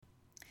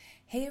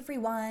Hey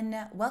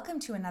everyone, welcome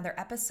to another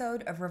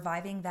episode of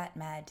Reviving Vet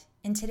Med.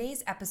 In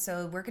today's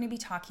episode, we're going to be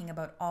talking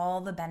about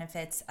all the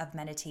benefits of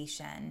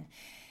meditation.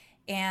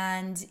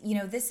 And,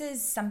 this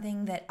is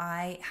something that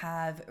I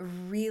have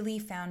really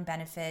found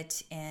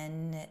benefit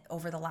in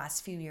over the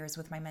last few years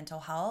with my mental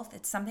health.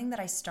 It's something that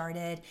I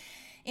started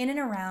in and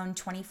around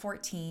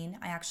 2014.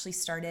 I actually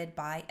started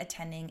by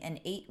attending an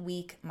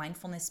 8-week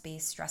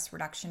mindfulness-based stress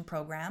reduction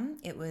program.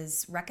 It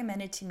was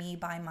recommended to me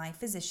by my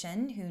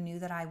physician who knew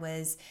that I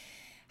was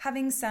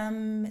having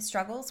some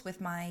struggles with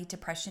my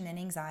depression and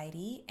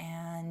anxiety,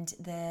 and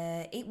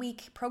the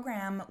 8-week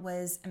program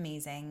was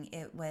amazing.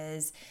 It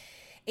was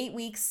 8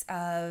 weeks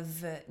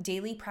of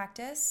daily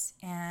practice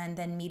and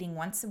then meeting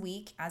once a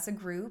week as a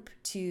group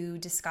to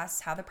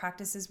discuss how the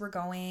practices were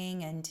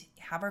going and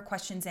have our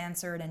questions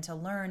answered and to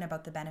learn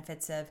about the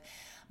benefits of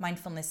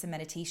mindfulness and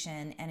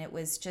meditation. And it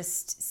was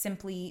just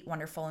simply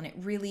wonderful, and it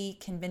really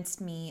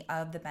convinced me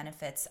of the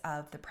benefits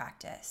of the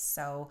practice.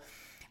 So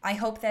I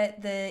hope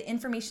that the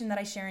information that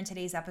I share in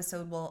today's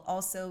episode will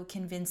also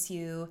convince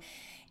you.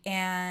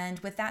 And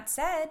with that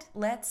said,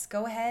 let's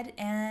go ahead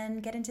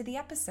and get into the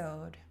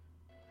episode.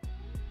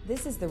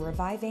 This is the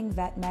Reviving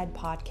Vet Med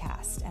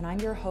podcast, and I'm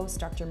your host,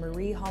 Dr.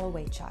 Marie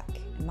Hollowaychuk.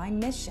 And my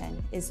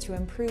mission is to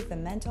improve the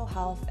mental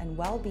health and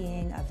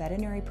well-being of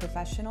veterinary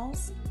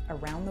professionals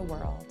around the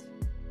world.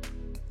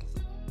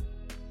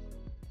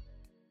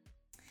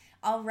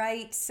 All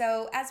right,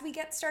 so as we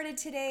get started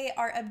today,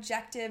 our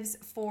objectives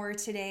for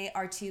today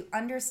are to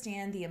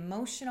understand the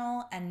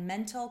emotional and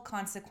mental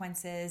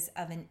consequences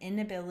of an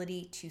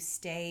inability to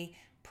stay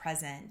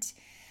present.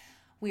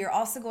 We are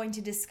also going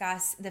to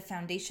discuss the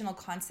foundational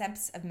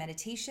concepts of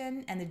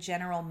meditation and the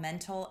general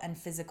mental and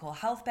physical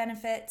health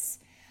benefits.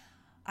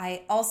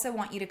 I also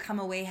want you to come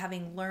away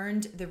having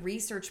learned the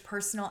research,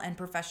 personal, and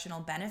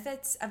professional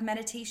benefits of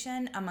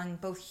meditation among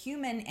both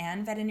human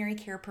and veterinary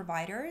care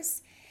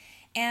providers.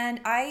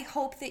 And I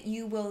hope that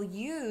you will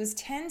use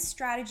 10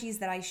 strategies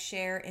that I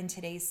share in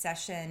today's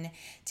session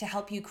to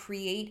help you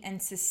create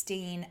and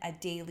sustain a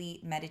daily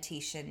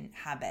meditation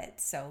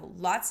habit. So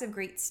lots of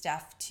great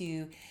stuff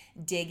to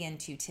dig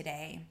into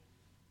today.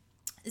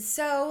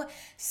 So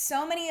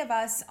many of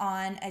us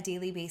on a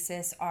daily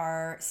basis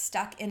are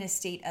stuck in a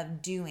state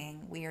of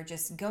doing. We are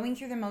just going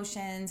through the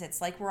motions.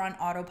 It's like we're on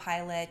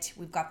autopilot.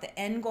 We've got the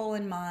end goal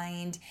in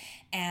mind,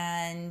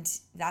 and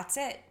that's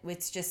it.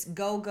 It's just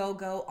go, go,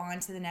 go, on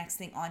to the next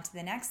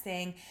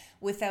thing,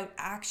 without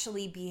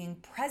actually being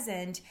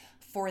present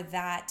for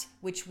that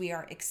which we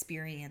are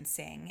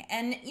experiencing.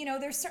 And,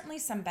 there's certainly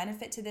some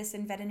benefit to this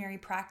in veterinary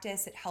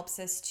practice. It helps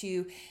us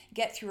to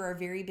get through our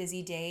very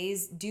busy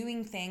days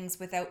doing things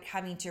without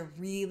having to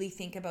really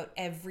think about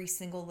every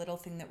single little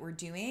thing that we're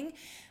doing.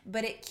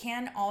 But it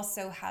can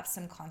also have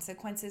some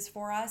consequences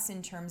for us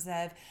in terms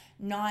of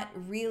not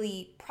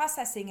really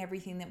processing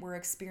everything that we're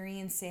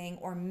experiencing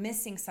or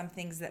missing some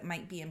things that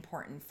might be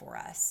important for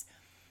us.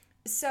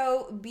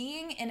 So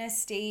being in a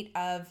state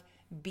of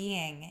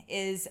being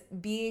is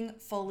being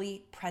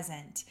fully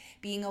present,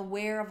 being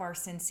aware of our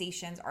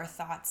sensations, our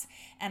thoughts,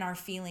 and our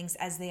feelings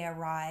as they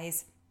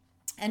arise,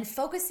 and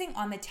focusing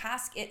on the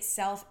task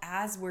itself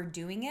as we're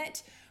doing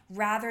it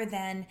rather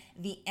than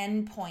the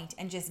end point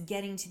and just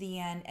getting to the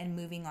end and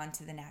moving on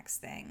to the next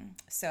thing.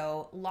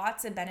 So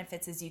lots of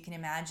benefits, as you can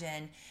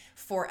imagine,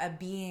 for a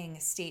being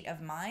state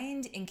of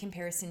mind in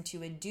comparison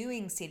to a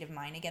doing state of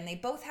mind. Again, they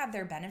both have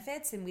their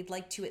benefits, and we'd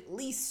like to at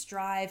least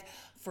strive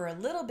for a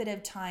little bit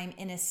of time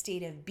in a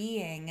state of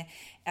being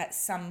at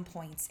some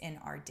points in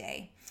our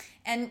day.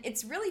 And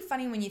it's really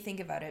funny when you think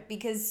about it,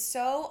 because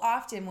so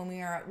often when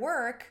we are at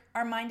work,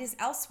 our mind is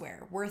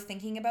elsewhere. We're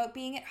thinking about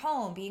being at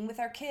home, being with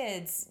our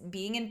kids,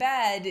 being in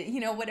bed,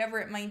 whatever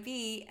it might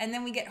be. And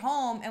then we get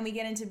home and we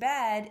get into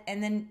bed,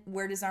 and then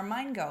where does our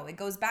mind go? It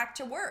goes back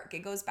to work. It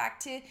goes back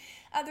to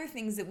other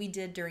things that we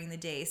did during the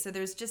day. So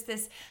there's just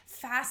this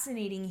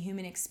fascinating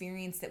human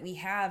experience that we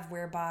have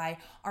whereby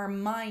our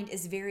mind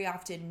is very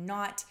often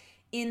not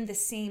in the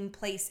same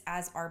place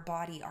as our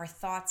body. Our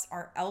thoughts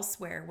are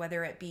elsewhere,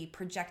 whether it be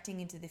projecting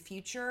into the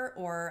future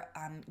or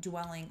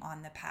dwelling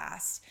on the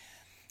past.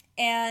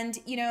 And,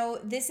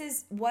 this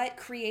is what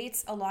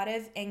creates a lot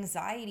of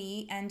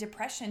anxiety and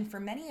depression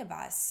for many of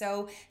us.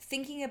 So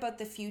thinking about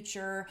the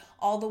future,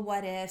 all the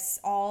what ifs,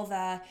 all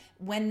the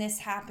when this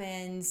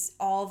happens,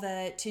 all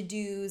the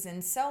to-dos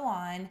and so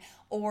on,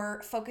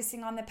 or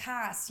focusing on the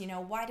past,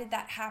 why did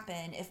that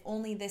happen? If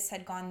only this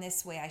had gone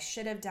this way, I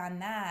should have done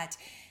that.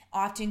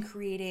 Often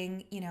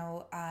creating,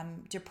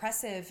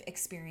 depressive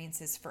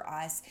experiences for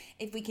us.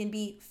 If we can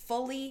be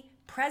fully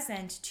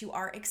present to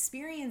our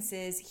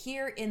experiences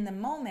here in the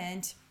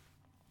moment,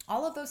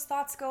 all of those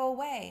thoughts go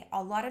away.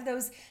 A lot of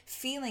those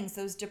feelings,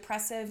 those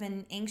depressive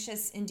and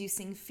anxious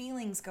inducing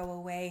feelings go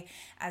away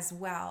as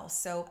well.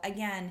 So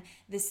again,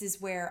 this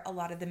is where a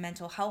lot of the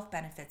mental health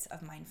benefits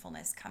of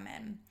mindfulness come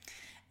in.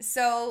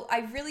 So I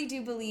really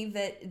do believe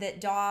that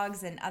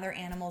dogs and other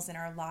animals in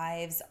our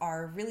lives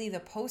are really the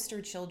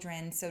poster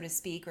children, so to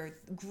speak, or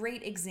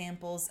great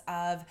examples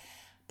of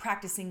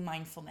practicing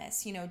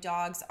mindfulness.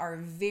 Dogs are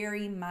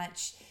very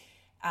much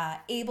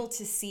able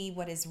to see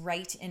what is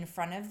right in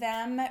front of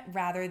them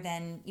rather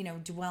than,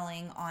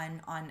 dwelling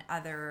on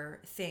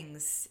other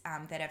things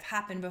that have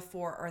happened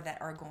before or that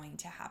are going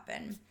to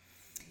happen.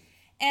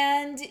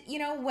 And,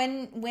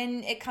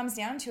 when it comes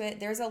down to it,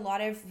 there's a lot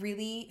of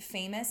really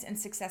famous and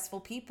successful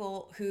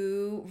people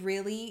who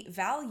really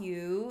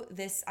value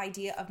this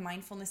idea of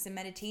mindfulness and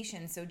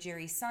meditation. So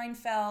Jerry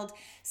Seinfeld,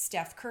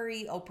 Steph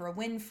Curry, Oprah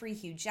Winfrey,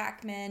 Hugh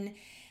Jackman,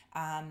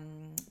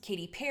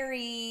 Katy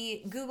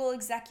Perry, Google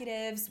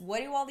executives. What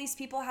do all these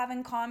people have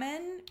in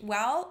common?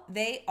 Well,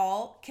 they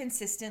all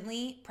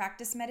consistently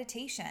practice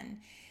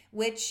meditation,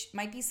 which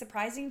might be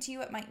surprising to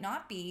you, it might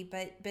not be,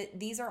 but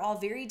these are all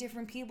very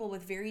different people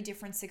with very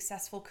different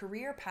successful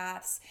career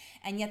paths,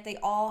 and yet they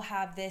all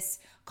have this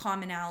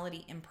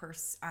commonality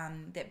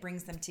that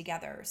brings them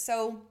together.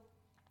 So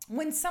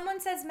when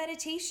someone says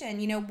meditation,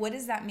 what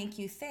does that make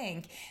you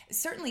think?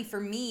 Certainly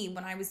for me,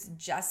 when I was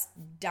just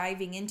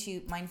diving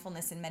into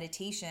mindfulness and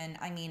meditation,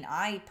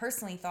 I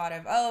personally thought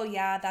of, oh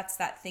yeah, that's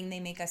that thing they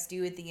make us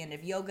do at the end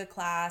of yoga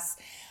class.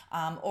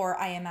 Or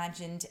I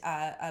imagined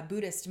a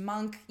Buddhist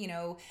monk,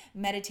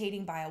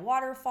 meditating by a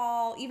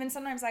waterfall. Even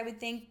sometimes I would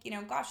think,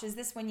 gosh, is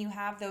this when you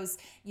have those,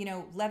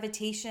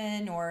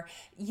 levitation or,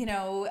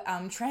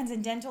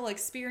 transcendental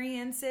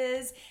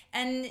experiences?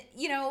 And,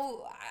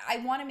 I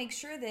want to make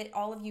sure that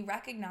all of you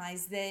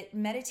recognize that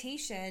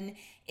meditation,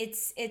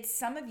 it's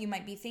some of you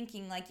might be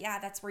thinking like, yeah,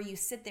 that's where you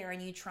sit there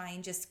and you try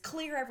and just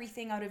clear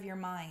everything out of your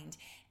mind.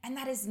 And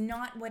that is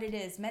not what it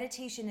is.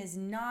 Meditation is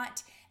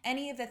not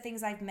any of the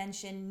things I've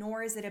mentioned,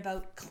 nor is it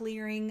about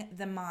clearing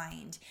the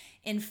mind.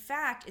 In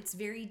fact, it's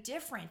very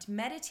different.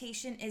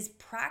 Meditation is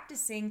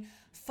practicing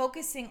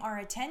focusing our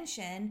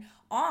attention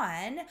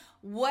on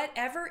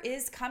whatever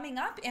is coming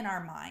up in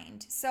our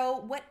mind.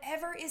 So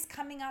whatever is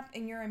coming up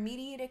in your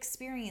immediate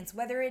experience,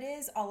 whether it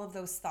is all of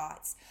those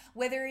thoughts,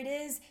 whether it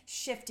is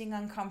shifting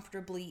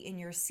uncomfortably in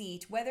your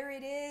seat, whether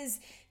it is,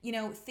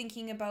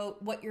 thinking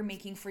about what you're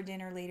making for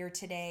dinner later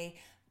today,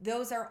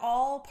 those are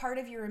all part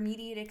of your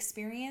immediate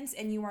experience,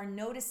 and you are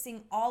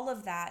noticing all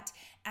of that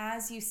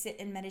as you sit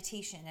in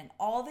meditation. And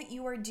all that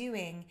you are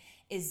doing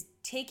is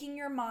taking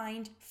your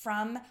mind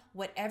from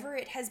whatever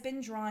it has been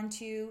drawn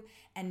to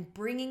and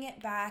bringing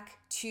it back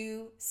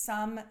to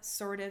some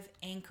sort of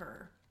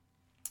anchor.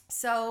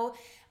 So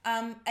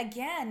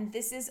again,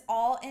 this is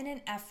all in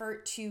an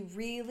effort to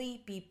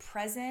really be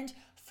present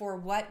for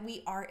what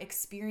we are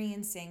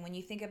experiencing. When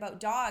you think about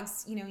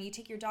dogs, you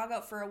take your dog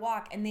out for a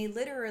walk and they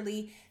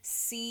literally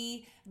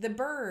see the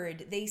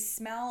bird, they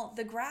smell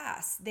the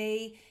grass,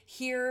 they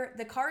hear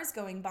the cars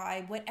going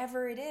by,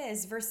 whatever it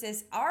is,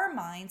 versus our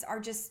minds are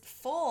just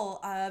full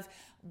of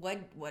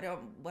what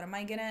am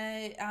I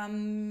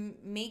gonna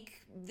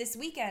make this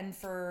weekend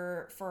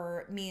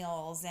for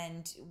meals,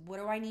 and what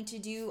do I need to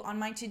do on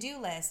my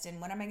to-do list,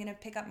 and when am I gonna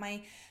pick up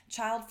my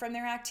child from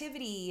their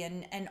activity,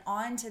 and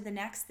on to the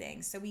next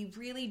thing. So we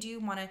really do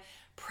want to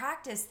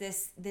practice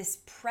this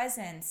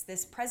presence,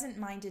 this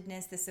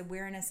present-mindedness, this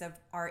awareness of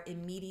our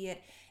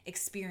immediate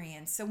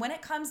experience. So when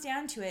it comes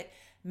down to it,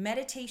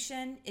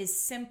 meditation is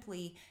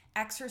simply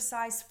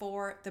exercise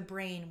for the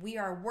brain. We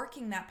are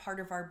working that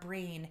part of our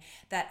brain,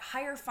 that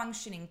higher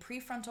functioning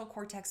prefrontal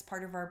cortex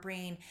part of our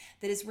brain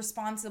that is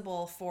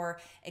responsible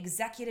for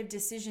executive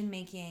decision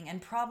making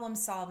and problem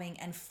solving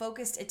and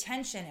focused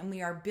attention. And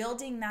we are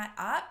building that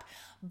up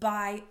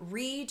by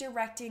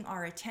redirecting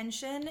our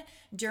attention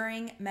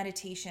during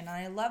meditation. And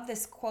I love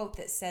this quote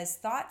that says,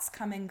 "Thoughts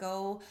come and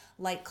go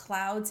like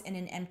clouds in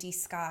an empty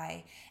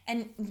sky."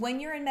 And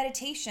when you're in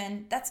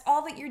meditation, that's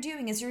all that you're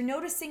doing is you're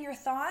noticing your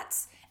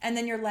thoughts and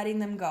then you're letting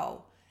them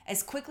go.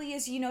 As quickly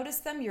as you notice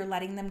them, you're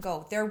letting them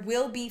go. There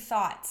will be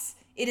thoughts.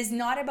 It is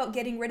not about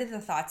getting rid of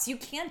the thoughts. You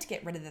can't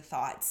get rid of the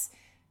thoughts,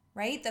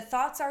 right? The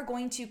thoughts are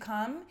going to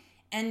come,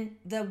 and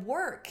the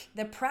work,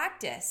 the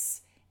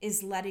practice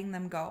is letting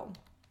them go.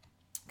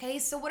 Okay,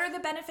 so what are the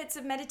benefits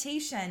of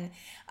meditation?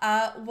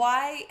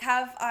 Why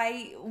have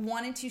I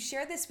wanted to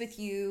share this with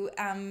you?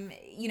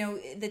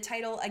 The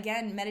title,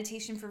 again,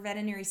 Meditation for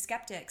Veterinary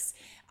Skeptics.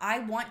 I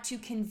want to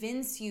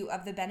convince you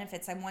of the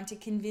benefits. I want to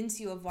convince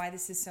you of why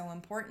this is so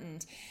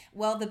important.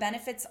 Well, the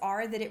benefits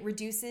are that it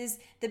reduces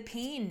the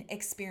pain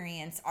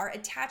experience, our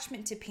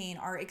attachment to pain,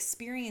 our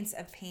experience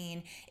of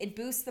pain. It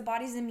boosts the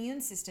body's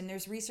immune system.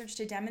 There's research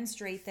to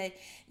demonstrate that,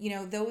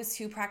 those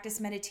who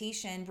practice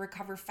meditation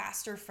recover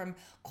faster from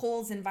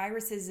colds and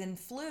viruses and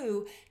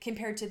flu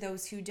compared to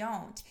those who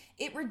don't.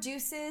 It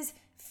reduces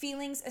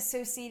feelings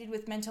associated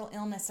with mental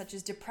illness such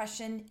as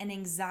depression and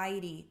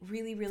anxiety.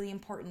 Really, really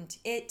important.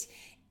 It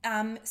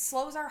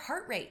slows our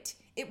heart rate.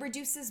 It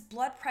reduces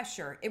blood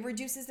pressure. It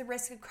reduces the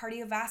risk of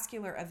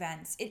cardiovascular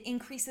events. It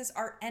increases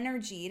our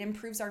energy. It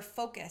improves our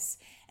focus,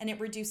 and it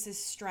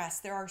reduces stress.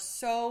 There are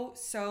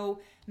so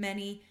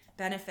many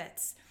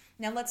benefits.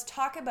 Now let's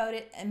talk about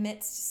it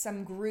amidst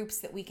some groups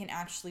that we can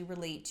actually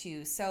relate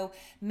to. So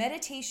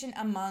meditation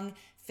among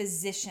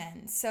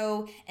physicians.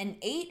 So an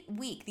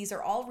 8-week, these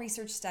are all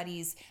research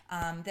studies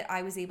that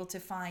I was able to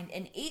find,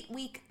 an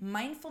 8-week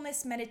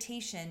mindfulness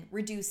meditation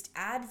reduced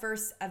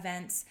adverse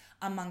events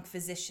among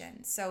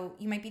physicians. So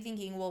you might be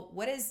thinking, well,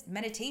 what does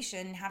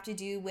meditation have to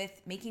do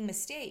with making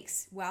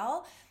mistakes?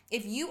 Well,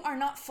 if you are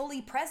not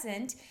fully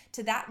present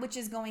to that which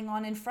is going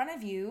on in front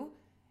of you,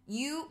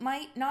 you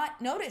might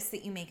not notice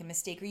that you make a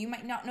mistake, or you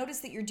might not notice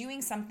that you're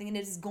doing something and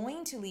it is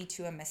going to lead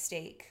to a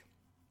mistake.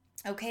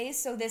 Okay,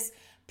 so this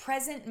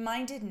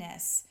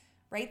present-mindedness,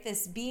 right?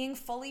 This being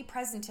fully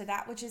present to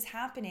that which is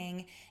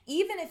happening,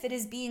 even if it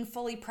is being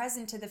fully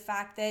present to the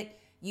fact that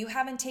you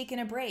haven't taken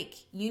a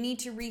break, you need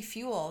to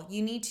refuel,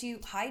 you need to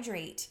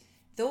hydrate.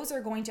 Those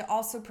are going to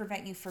also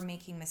prevent you from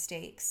making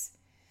mistakes.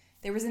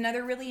 There was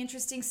another really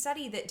interesting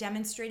study that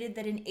demonstrated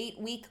that an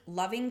 8-week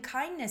loving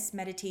kindness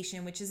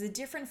meditation, which is a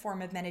different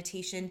form of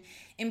meditation,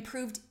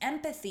 improved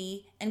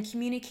empathy and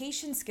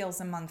communication skills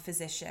among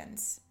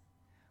physicians.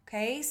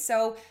 Okay,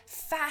 so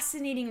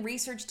fascinating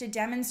research to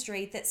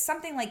demonstrate that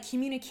something like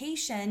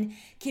communication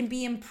can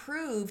be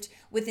improved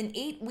with an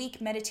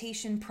 8-week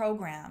meditation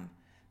program.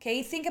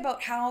 Okay, think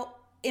about how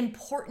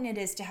important it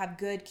is to have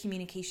good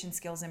communication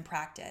skills in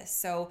practice.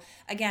 So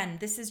again,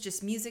 this is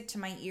just music to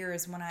my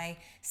ears when I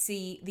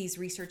see these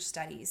research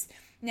studies.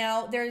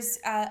 Now, there's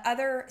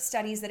other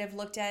studies that have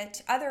looked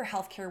at other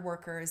healthcare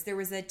workers. There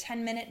was a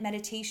 10-minute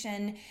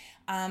meditation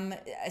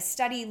a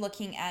study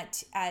looking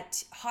at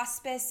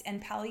hospice and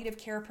palliative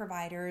care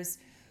providers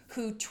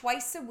who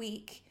twice a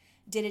week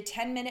did a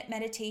 10-minute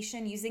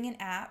meditation using an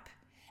app,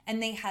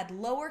 and they had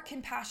lower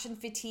compassion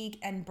fatigue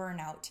and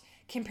burnout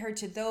compared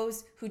to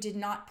those who did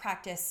not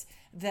practice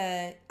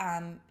the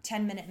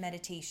 10-minute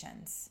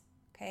meditations.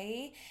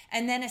 Okay?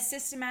 And then a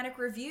systematic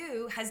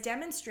review has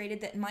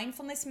demonstrated that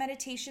mindfulness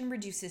meditation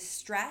reduces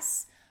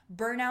stress,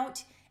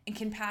 burnout, and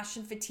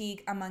compassion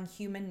fatigue among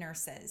human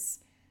nurses.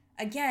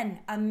 Again,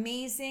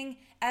 amazing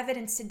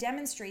evidence to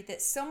demonstrate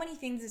that so many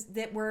things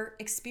that we're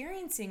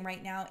experiencing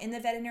right now in the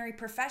veterinary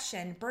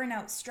profession,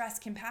 burnout, stress,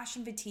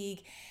 compassion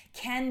fatigue,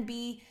 can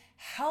be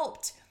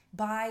helped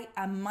by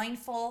a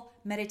mindful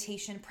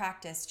meditation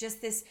practice.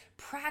 Just this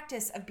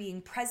practice of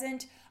being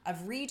present, of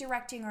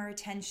redirecting our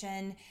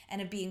attention,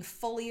 and of being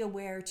fully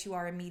aware to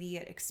our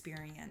immediate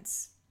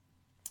experience.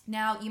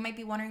 Now, you might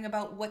be wondering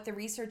about what the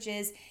research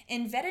is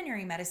in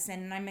veterinary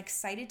medicine, and I'm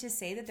excited to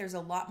say that there's a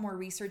lot more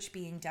research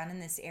being done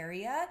in this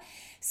area.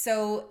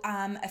 So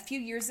a few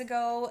years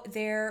ago,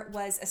 there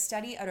was a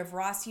study out of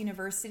Ross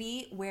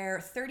University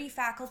where 30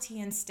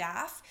 faculty and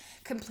staff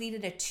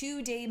completed a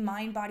 2-day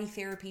mind-body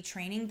therapy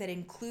training that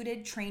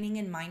included training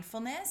in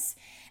mindfulness.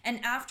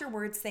 And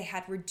afterwards, they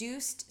had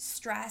reduced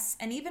stress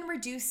and even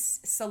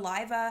reduced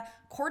saliva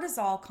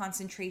cortisol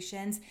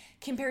concentrations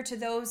compared to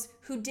those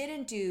who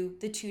didn't do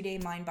the 2-day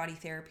mind-body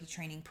therapy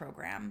training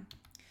program.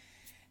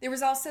 There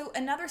was also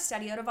another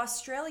study out of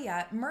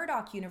Australia,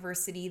 Murdoch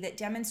University, that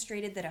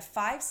demonstrated that a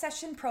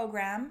 5-session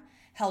program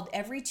held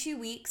every 2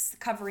 weeks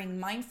covering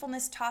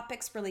mindfulness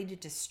topics related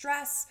to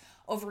stress,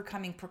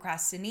 overcoming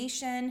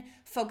procrastination,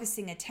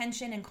 focusing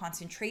attention and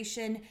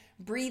concentration,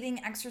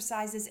 breathing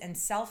exercises, and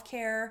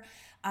self-care.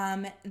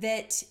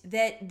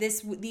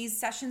 These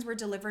sessions were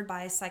delivered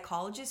by a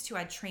psychologist who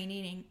had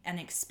training and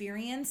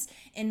experience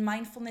in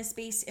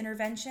mindfulness-based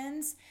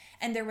interventions.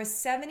 And there was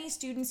 70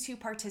 students who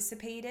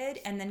participated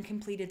and then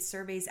completed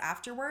surveys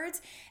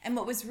afterwards. And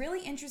what was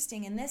really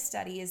interesting in this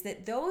study is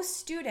that those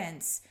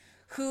students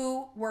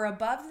who were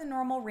above the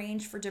normal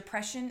range for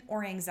depression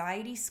or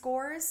anxiety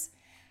scores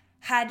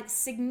had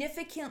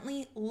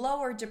significantly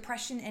lower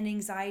depression and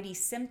anxiety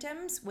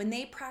symptoms when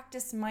they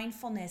practiced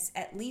mindfulness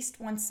at least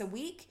once a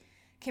week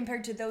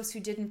compared to those who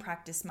didn't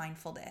practice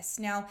mindfulness.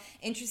 Now,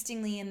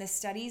 interestingly, in the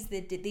studies,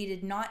 they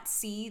did not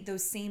see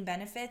those same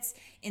benefits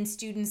in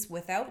students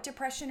without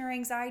depression or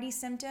anxiety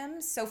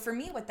symptoms. So for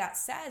me, what that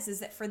says is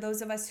that for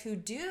those of us who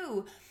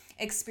do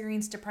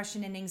experience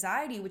depression and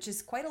anxiety, which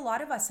is quite a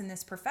lot of us in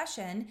this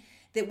profession,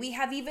 that we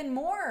have even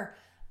more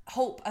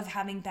hope of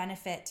having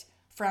benefit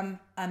from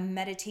a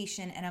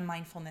meditation and a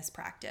mindfulness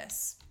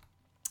practice.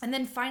 And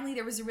then finally,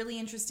 there was a really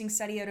interesting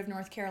study out of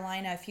North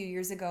Carolina a few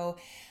years ago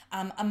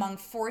among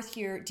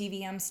fourth-year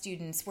DVM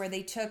students, where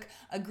they took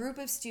a group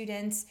of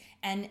students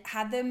and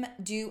had them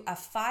do a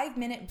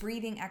 5-minute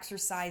breathing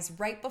exercise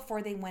right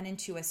before they went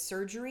into a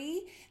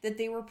surgery that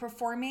they were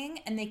performing,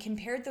 and they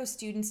compared those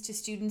students to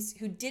students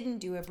who didn't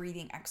do a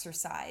breathing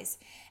exercise.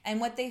 And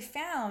what they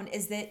found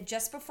is that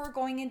just before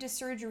going into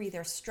surgery,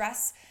 their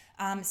stress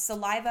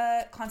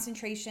saliva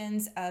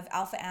concentrations of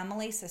alpha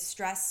amylase, a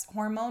stress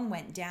hormone,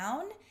 went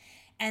down,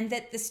 and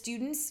that the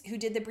students who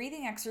did the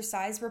breathing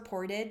exercise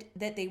reported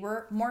that they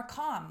were more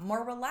calm,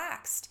 more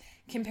relaxed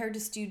compared to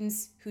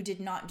students who did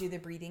not do the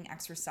breathing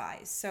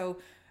exercise. So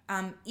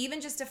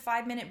even just a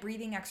 5-minute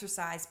breathing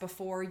exercise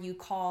before you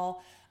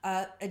call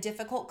a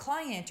difficult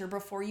client, or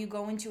before you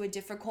go into a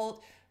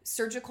difficult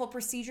surgical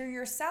procedure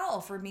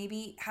yourself, or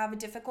maybe have a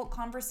difficult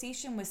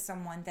conversation with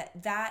someone,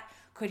 that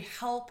could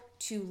help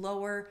to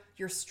lower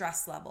your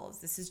stress levels.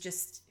 This is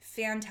just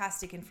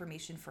fantastic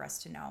information for us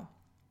to know.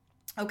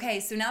 Okay,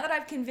 so now that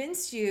I've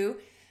convinced you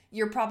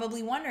You're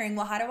probably wondering,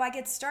 well, how do I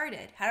get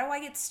started? How do I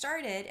get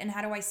started and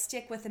how do I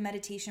stick with the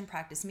meditation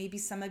practice? Maybe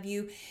some of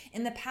you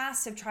in the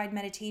past have tried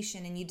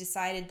meditation and you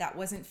decided that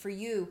wasn't for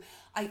you.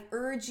 I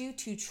urge you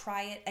to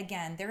try it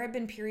again. There have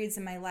been periods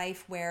in my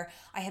life where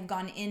I have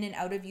gone in and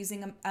out of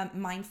using a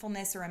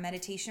mindfulness or a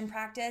meditation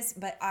practice,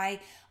 but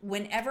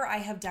whenever I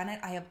have done it,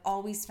 I have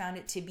always found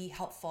it to be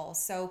helpful.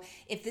 So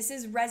if this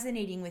is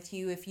resonating with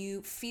you, if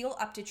you feel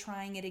up to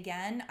trying it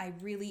again, I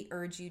really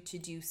urge you to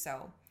do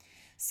so.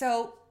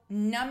 So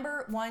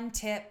number one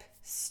tip,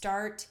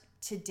 start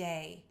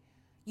today.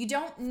 You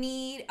don't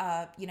need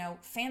a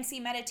fancy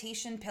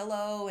meditation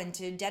pillow and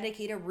to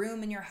dedicate a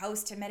room in your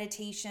house to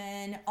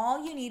meditation.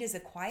 All you need is a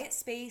quiet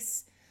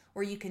space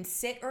where you can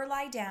sit or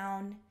lie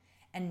down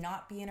and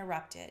not be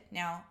interrupted.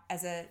 Now,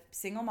 as a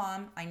single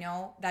mom, I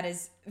know that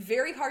is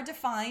very hard to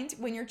find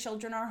when your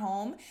children are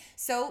home.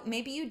 So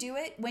maybe you do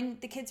it when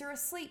the kids are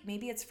asleep.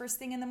 Maybe it's first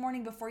thing in the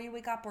morning before you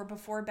wake up or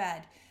before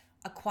bed.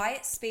 A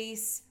quiet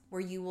space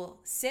where you will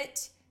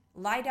sit,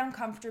 lie down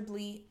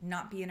comfortably,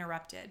 not be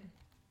interrupted.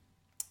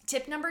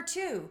 Tip number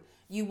 2,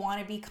 you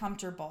want to be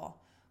comfortable,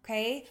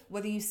 okay?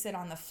 Whether you sit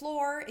on the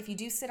floor, if you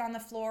do sit on the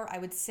floor, I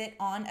would sit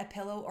on a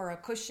pillow or a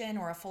cushion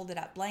or a folded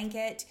up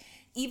blanket,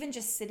 even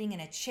just sitting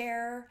in a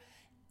chair.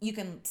 You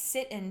can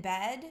sit in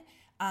bed.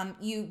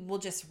 You will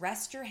just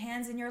rest your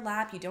hands in your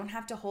lap. You don't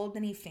have to hold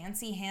any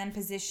fancy hand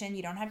position.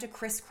 You don't have to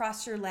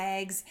crisscross your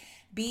legs.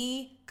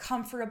 Be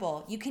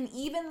comfortable. You can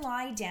even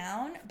lie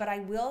down, but I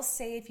will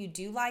say if you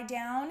do lie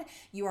down,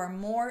 you are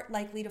more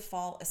likely to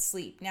fall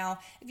asleep. Now,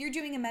 if you're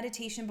doing a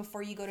meditation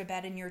before you go to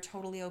bed and you're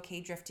totally okay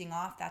drifting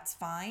off, that's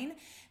fine.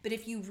 But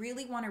if you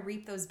really want to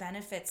reap those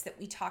benefits that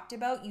we talked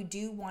about, you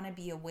do want to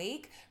be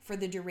awake for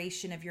the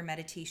duration of your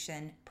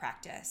meditation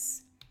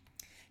practice.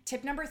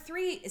 Tip number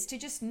 3 is to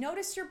just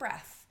notice your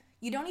breath.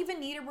 You don't even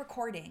need a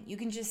recording. You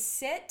can just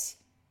sit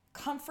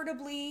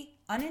comfortably,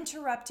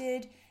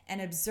 uninterrupted, and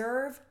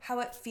observe how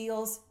it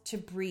feels to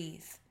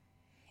breathe.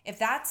 If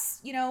that's,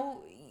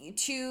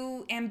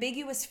 too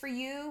ambiguous for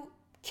you,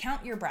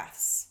 count your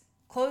breaths.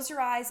 Close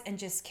your eyes and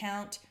just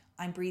count.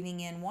 I'm breathing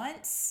in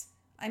once.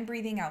 I'm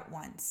breathing out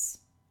once.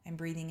 I'm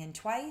breathing in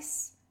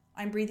twice.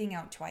 I'm breathing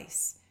out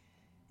twice.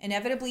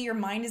 Inevitably, your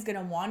mind is going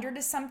to wander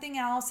to something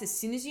else. As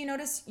soon as you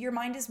notice your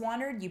mind has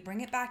wandered, you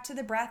bring it back to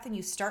the breath and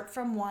you start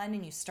from 1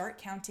 and you start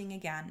counting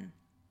again.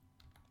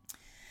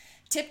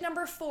 Tip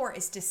number 4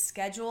 is to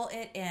schedule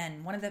it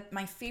in. One of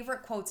my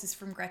favorite quotes is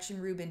from Gretchen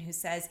Rubin, who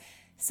says,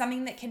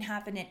 something that can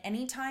happen at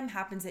any time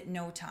happens at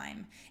no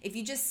time. If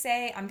you just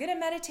say, I'm going to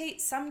meditate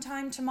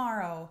sometime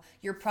tomorrow,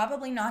 you're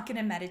probably not going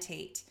to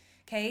meditate.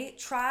 Okay?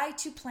 Try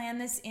to plan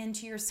this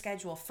into your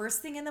schedule.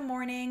 First thing in the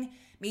morning,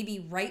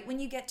 maybe right when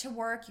you get to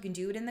work. You can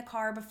do it in the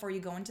car before you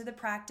go into the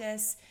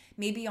practice.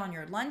 Maybe on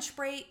your lunch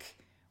break,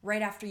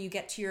 right after you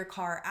get to your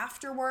car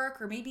after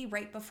work, or maybe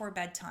right before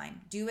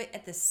bedtime. Do it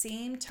at the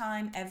same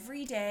time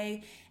every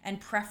day, and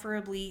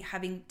preferably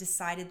having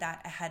decided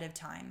that ahead of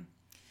time.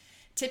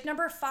 Tip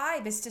number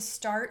 5 is to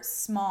start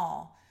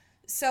small.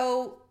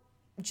 So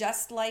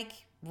just like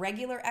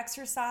regular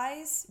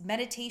exercise,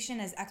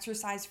 meditation as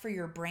exercise for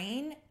your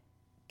brain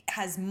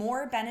has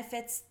more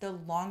benefits the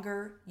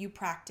longer you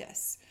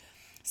practice.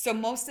 So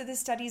most of the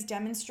studies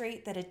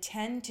demonstrate that a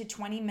 10 to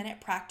 20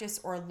 minute practice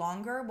or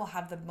longer will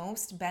have the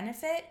most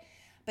benefit.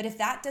 But if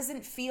that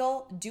doesn't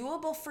feel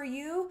doable for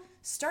you,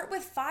 start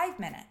with 5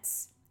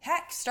 minutes.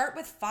 Heck, start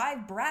with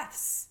 5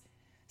 breaths.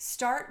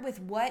 Start with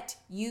what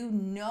you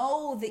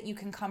know that you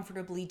can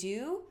comfortably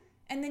do,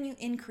 and then you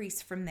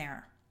increase from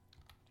there.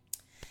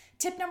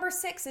 Tip number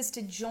 6 is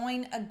to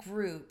join a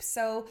group.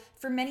 So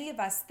for many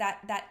of us,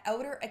 that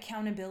outer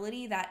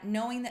accountability, that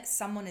knowing that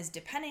someone is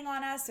depending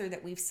on us or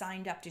that we've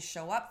signed up to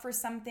show up for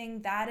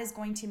something, that is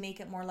going to make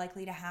it more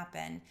likely to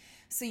happen.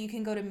 So you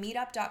can go to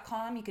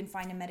meetup.com. You can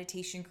find a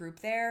meditation group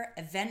there.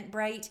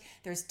 Eventbrite,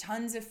 there's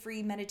tons of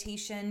free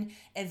meditation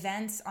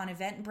events on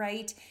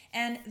Eventbrite.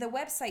 And the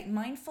website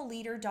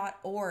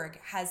mindfulleader.org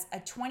has a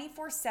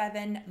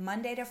 24/7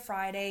 Monday to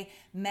Friday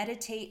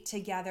meditate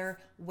together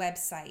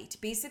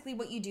website. Basically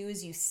what you do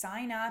is you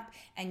sign up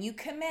and you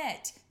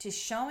commit to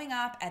showing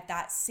up at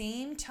that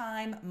same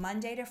time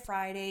Monday to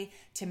Friday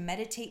to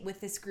meditate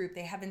with this group.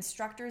 They have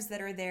instructors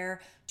that are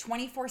there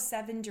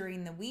 24/7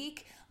 during the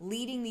week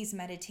leading these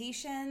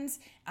meditations.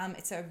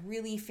 It's a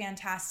really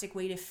fantastic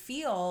way to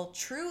feel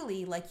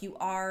truly like you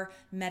are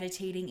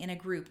meditating in a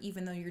group,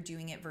 even though you're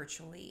doing it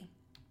virtually.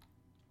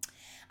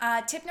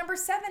 Tip number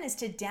 7 is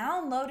to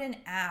download an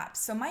app.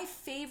 So my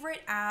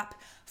favorite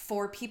app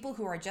for people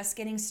who are just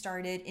getting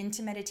started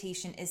into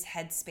meditation is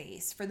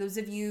Headspace. For those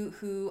of you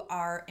who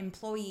are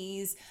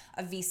employees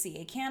of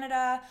VCA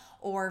Canada,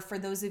 or for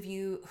those of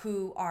you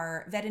who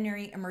are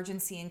Veterinary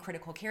Emergency and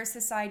Critical Care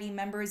Society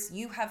members,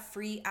 you have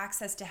free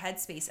access to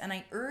Headspace, and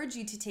I urge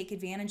you to take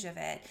advantage of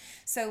it.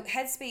 So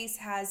Headspace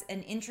has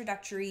an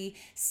introductory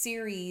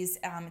series.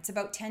 It's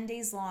about 10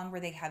 days long,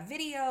 where they have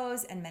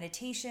videos and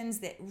meditations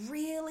that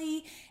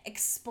really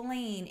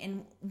explain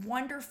in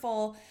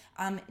wonderful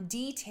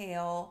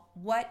detail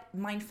what what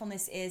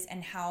mindfulness is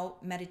and how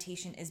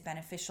meditation is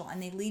beneficial.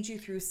 And they lead you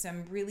through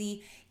some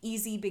really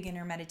easy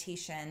beginner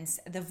meditations.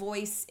 The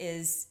voice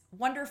is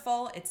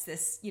wonderful. It's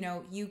this,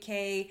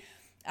 UK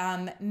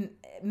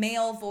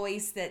male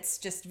voice that's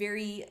just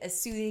very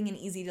soothing and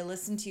easy to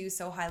listen to,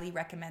 so highly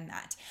recommend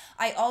that.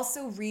 I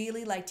also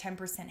really like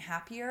 10%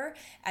 Happier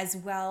as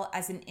well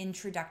as an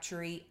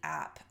introductory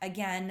app.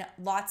 Again,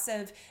 lots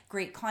of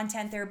great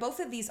content there.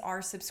 Both of these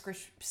are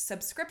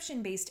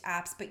subscription-based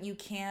apps, but you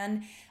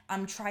can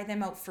try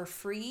them out for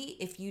free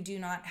if you do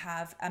not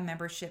have a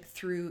membership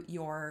through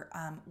your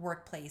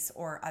workplace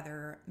or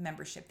other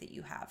membership that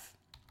you have.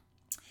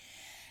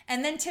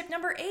 And then tip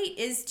number 8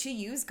 is to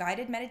use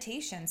guided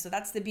meditation. So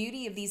that's the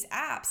beauty of these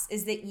apps,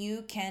 is that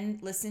you can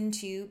listen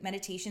to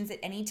meditations at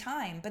any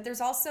time. But there's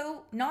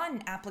also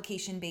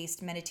non-application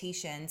based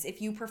meditations.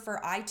 If you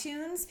prefer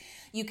iTunes,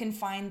 you can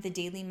find the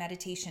Daily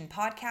Meditation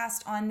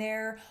Podcast on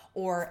there,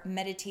 or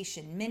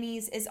Meditation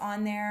Minis is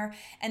on there.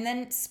 And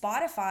then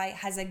Spotify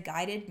has a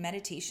guided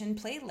meditation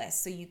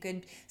playlist. So you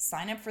could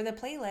sign up for the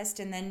playlist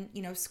and then,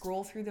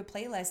 scroll through the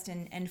playlist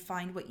and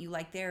find what you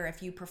like there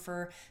if you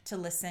prefer to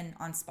listen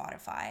on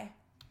Spotify.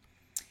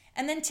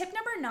 And then tip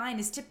number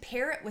 9 is to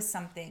pair it with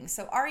something.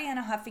 So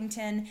Arianna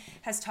Huffington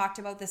has talked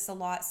about this a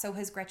lot. So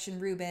has Gretchen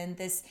Rubin.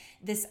 This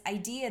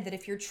idea that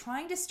if you're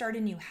trying to start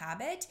a new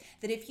habit,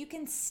 that if you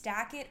can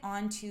stack it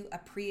onto a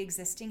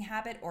pre-existing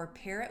habit or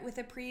pair it with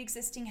a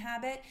pre-existing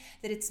habit,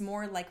 that it's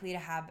more likely to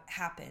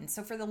happen.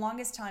 So for the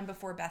longest time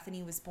before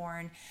Bethany was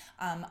born,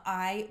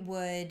 I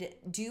would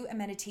do a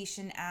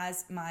meditation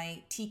as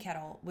my tea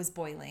kettle was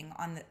boiling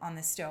on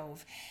the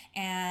stove.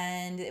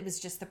 And it was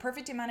just the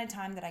perfect amount of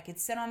time that I could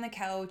sit on the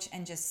couch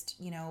and just,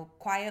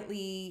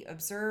 quietly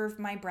observe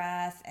my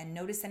breath and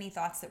notice any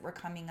thoughts that were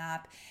coming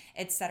up,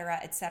 etc.,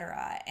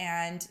 etc.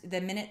 And the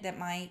minute that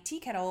my tea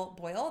kettle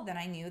boiled, then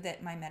I knew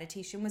that my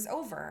meditation was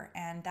over.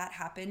 And that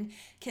happened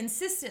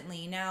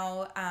consistently.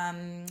 Now,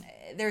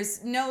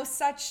 there's no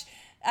such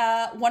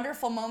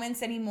wonderful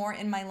moments anymore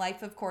in my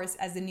life, of course,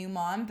 as a new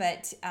mom.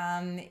 But,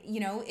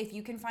 if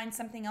you can find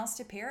something else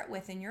to pair it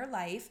with in your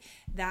life,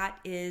 that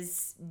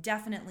is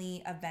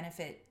definitely of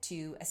benefit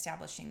to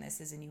establishing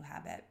this as a new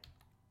habit.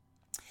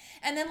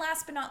 And then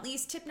last but not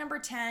least, tip number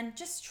 10,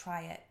 just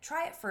try it.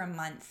 Try it for a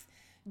month.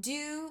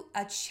 Do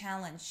a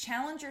challenge.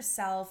 Challenge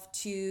yourself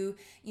to,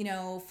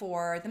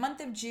 for the month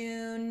of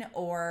June,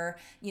 or,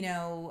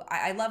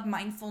 I love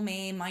Mindful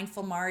May,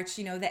 Mindful March,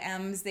 the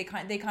M's, they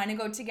kind of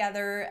go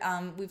together.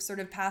 We've sort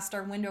of passed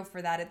our window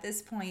for that at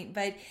this point,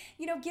 but,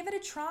 give it a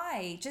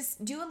try.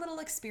 Just do a little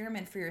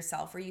experiment for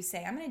yourself where you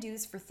say, I'm going to do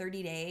this for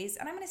 30 days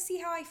and I'm going to see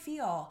how I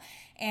feel.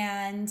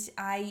 And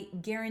I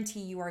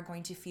guarantee you are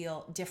going to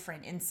feel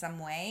different in some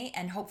way.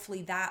 And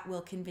hopefully that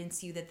will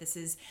convince you that this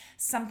is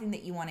something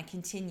that you want to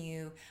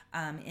continue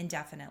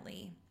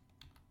indefinitely.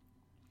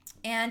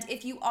 And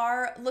if you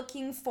are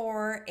looking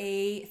for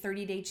a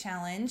 30-day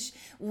challenge,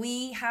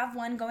 we have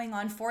one going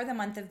on for the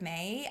month of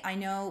May. I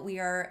know we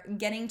are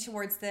getting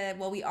towards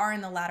we are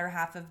in the latter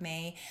half of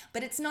May,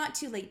 but it's not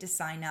too late to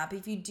sign up.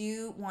 If you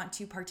do want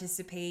to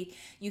participate,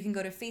 you can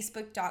go to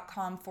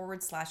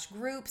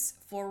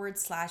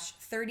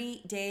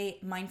facebook.com/groups/30-day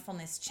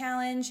mindfulness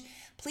challenge.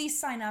 Please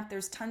sign up.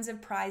 There's tons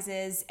of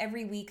prizes.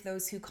 Every week,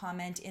 those who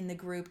comment in the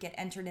group get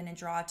entered in a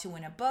draw to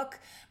win a book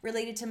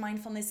related to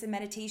mindfulness and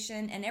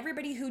meditation. And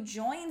everybody who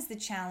joins the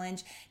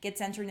challenge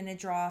gets entered in a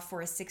draw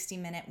for a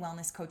 60-minute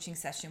wellness coaching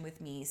session with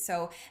me.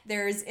 So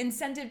there's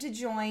incentive to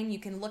join. You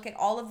can look at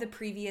all of the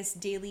previous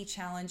daily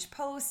challenge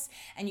posts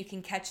and you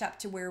can catch up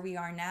to where we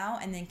are now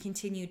and then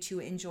continue to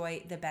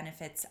enjoy the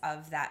benefits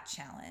of that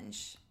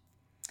challenge.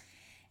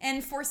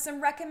 And for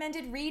some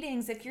recommended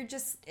readings, if you're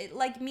just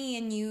like me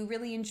and you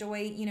really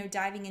enjoy,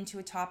 diving into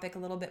a topic a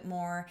little bit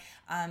more,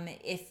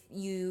 if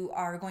you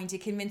are going to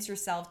convince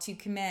yourself to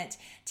commit,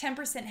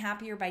 10%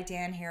 Happier by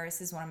Dan Harris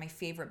is one of my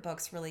favorite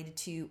books related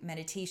to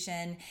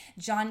meditation.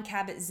 John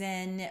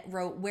Kabat-Zinn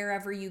wrote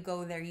Wherever You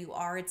Go, There You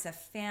Are. It's a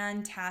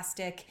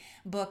fantastic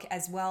book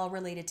as well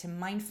related to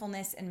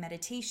mindfulness and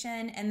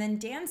meditation. And then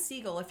Dan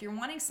Siegel, if you're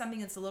wanting something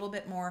that's a little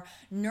bit more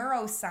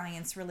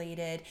neuroscience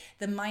related,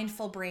 The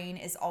Mindful Brain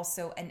is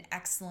also an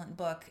excellent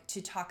book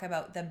to talk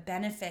about the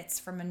benefits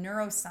from a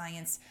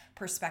neuroscience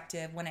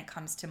perspective when it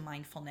comes to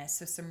mindfulness.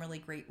 So some really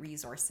great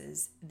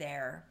resources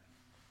there.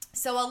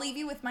 So I'll leave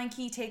you with my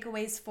key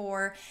takeaways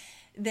for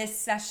this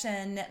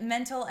session.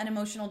 Mental and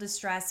emotional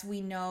distress,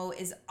 we know,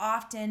 is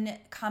often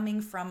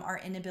coming from our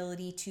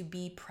inability to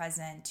be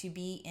present, to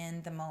be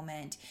in the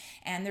moment.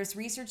 And there's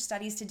research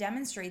studies to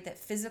demonstrate that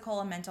physical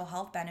and mental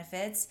health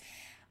benefits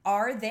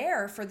are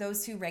there for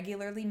those who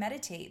regularly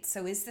meditate.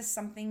 So is this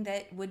something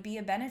that would be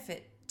a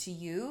benefit to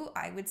you?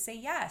 I would say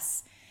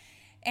yes.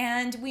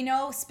 And we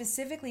know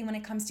specifically when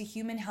it comes to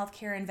human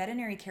healthcare and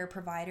veterinary care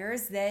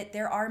providers that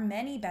there are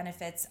many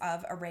benefits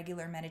of a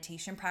regular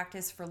meditation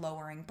practice for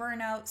lowering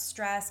burnout,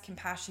 stress,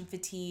 compassion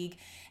fatigue,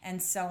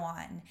 and so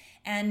on.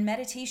 And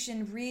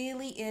meditation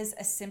really is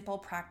a simple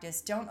practice.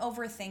 Don't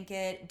overthink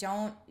it.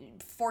 Don't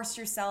force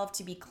yourself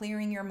to be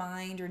clearing your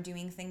mind or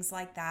doing things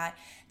like that.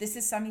 This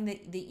is something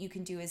that you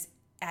can do as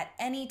at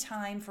any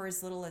time for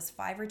as little as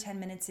 5 or 10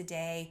 minutes a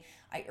day,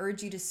 I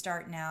urge you to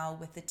start now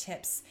with the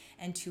tips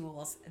and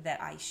tools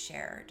that I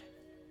shared.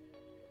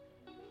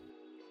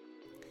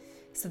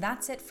 So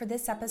that's it for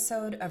this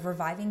episode of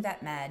Reviving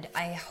Vet Med.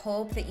 I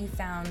hope that you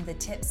found the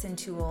tips and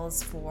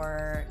tools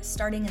for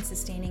starting and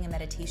sustaining a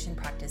meditation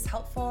practice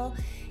helpful.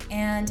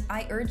 And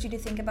I urge you to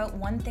think about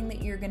one thing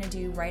that you're going to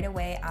do right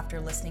away after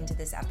listening to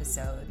this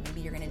episode.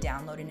 Maybe you're going to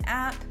download an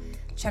app,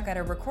 check out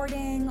a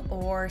recording,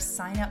 or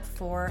sign up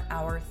for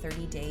our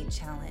 30-day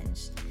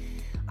challenge.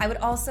 I would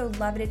also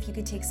love it if you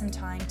could take some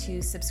time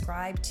to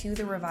subscribe to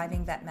the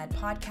Reviving Vet Med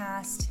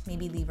podcast,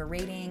 maybe leave a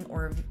rating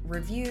or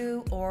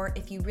review, or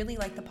if you really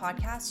like the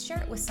podcast,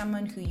 share it with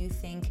someone who you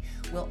think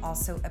will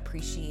also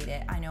appreciate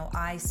it. I know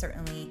I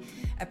certainly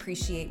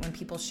appreciate when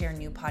people share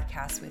new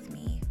podcasts with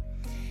me.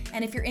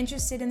 And if you're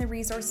interested in the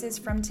resources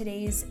from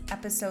today's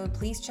episode,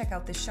 please check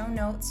out the show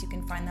notes. You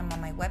can find them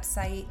on my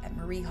website at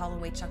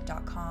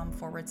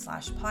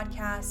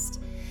mariehollowaychuk.com/podcast.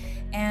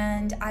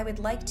 And I would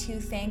like to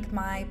thank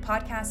my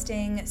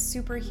podcasting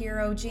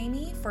superhero,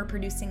 Jamie, for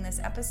producing this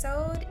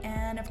episode.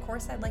 And of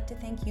course, I'd like to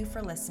thank you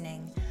for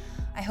listening.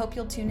 I hope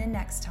you'll tune in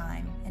next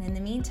time. And in the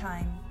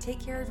meantime,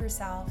 take care of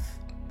yourself.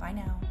 Bye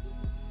now.